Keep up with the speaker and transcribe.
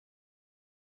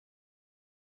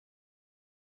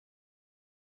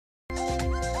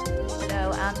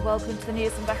welcome to the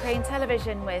news from Bahrain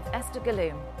Television with Esther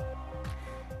Galoom.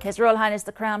 His Royal Highness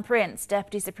the Crown Prince,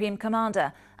 Deputy Supreme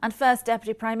Commander and First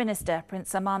Deputy Prime Minister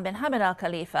Prince Salman bin Hamad Al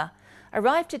Khalifa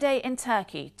arrived today in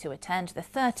Turkey to attend the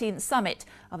 13th summit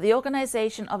of the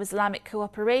Organisation of Islamic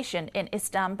Cooperation in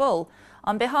Istanbul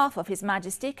on behalf of His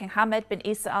Majesty King Hamad bin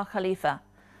Isa Al Khalifa.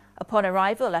 Upon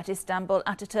arrival at Istanbul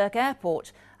Ataturk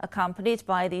Airport, accompanied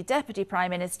by the Deputy Prime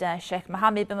Minister Sheikh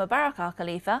Mohammed bin Mubarak Al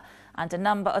Khalifa and a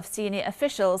number of senior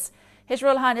officials, His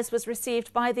Royal Highness was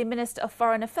received by the Minister of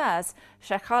Foreign Affairs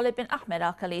Sheikh Khalid bin Ahmed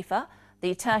Al Khalifa,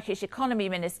 the Turkish Economy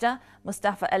Minister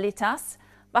Mustafa Elitas,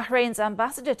 Bahrain's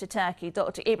Ambassador to Turkey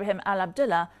Dr. Ibrahim Al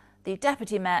Abdullah, the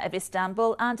Deputy Mayor of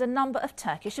Istanbul and a number of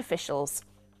Turkish officials.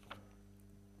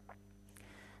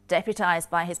 Deputised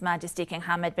by His Majesty King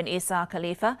Hamad bin Isa Al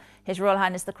Khalifa, His Royal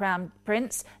Highness the Crown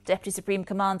Prince, Deputy Supreme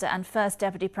Commander and First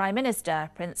Deputy Prime Minister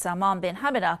Prince Salman bin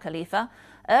Hamad Al Khalifa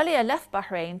earlier left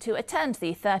Bahrain to attend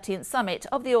the 13th summit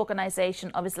of the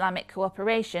Organisation of Islamic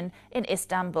Cooperation in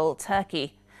Istanbul,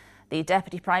 Turkey. The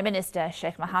Deputy Prime Minister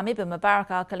Sheikh Mohammed bin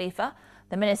Mubarak Al Khalifa,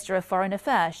 the Minister of Foreign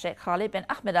Affairs Sheikh Khalid bin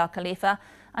Ahmed Al Khalifa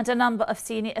and a number of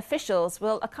senior officials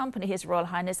will accompany His Royal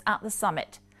Highness at the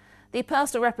summit. The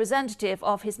personal representative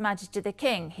of His Majesty the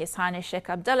King, His Highness Sheikh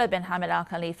Abdullah bin Hamad Al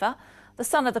Khalifa, the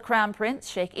son of the Crown Prince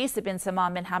Sheikh Isa bin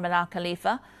Salman bin Hamad Al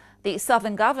Khalifa, the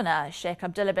Southern Governor Sheikh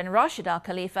Abdullah bin Rashid Al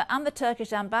Khalifa and the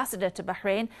Turkish Ambassador to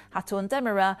Bahrain Hatun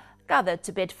Demirel gathered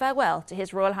to bid farewell to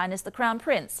His Royal Highness the Crown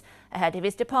Prince ahead of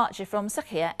his departure from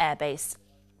Sakhir Air Base.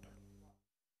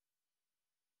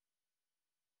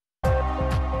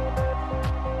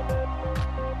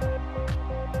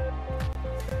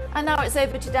 And now it's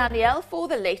over to Danielle for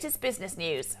the latest business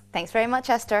news. Thanks very much,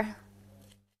 Esther.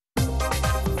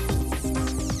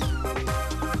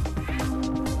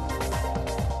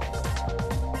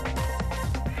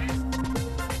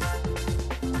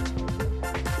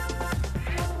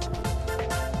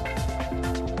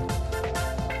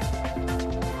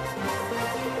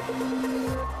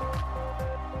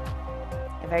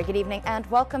 A very good evening and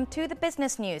welcome to the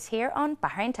business news here on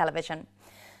Bahrain Television.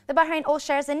 The Bahrain All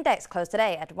Shares Index closed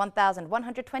today at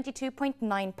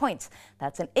 1,122.9 points.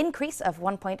 That's an increase of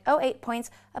 1.08 points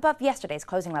above yesterday's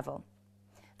closing level.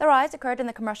 The rise occurred in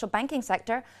the commercial banking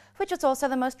sector, which is also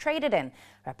the most traded in,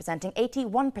 representing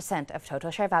 81% of total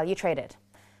share value traded.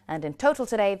 And in total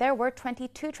today, there were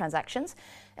 22 transactions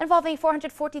involving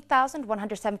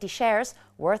 440,170 shares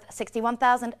worth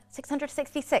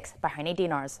 61,666 Bahraini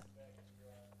dinars.